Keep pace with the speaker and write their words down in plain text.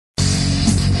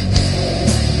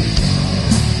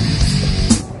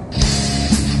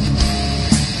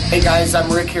Hey guys,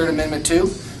 I'm Rick here at Amendment 2.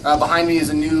 Behind me is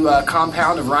a new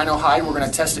compound of RynoHide. We're going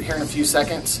to test it here in a few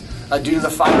seconds. Due to the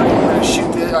fire, we're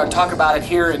going to talk about it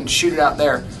here and shoot it out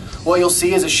there. What you'll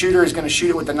see is a shooter is going to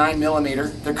shoot it with a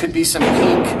 9mm. There could be some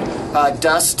pink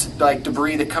dust, like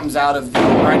debris that comes out of the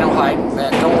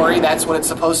RynoHide. Don't worry, that's what it's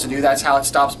supposed to do. That's how it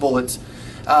stops bullets.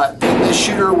 Then the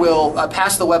shooter will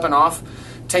pass the weapon off,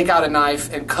 take out a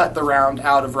knife, and cut the round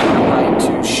out of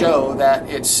RynoHide to show that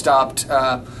it stopped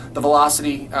the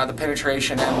velocity, the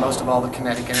penetration, and most of all the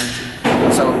kinetic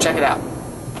energy. So check it out.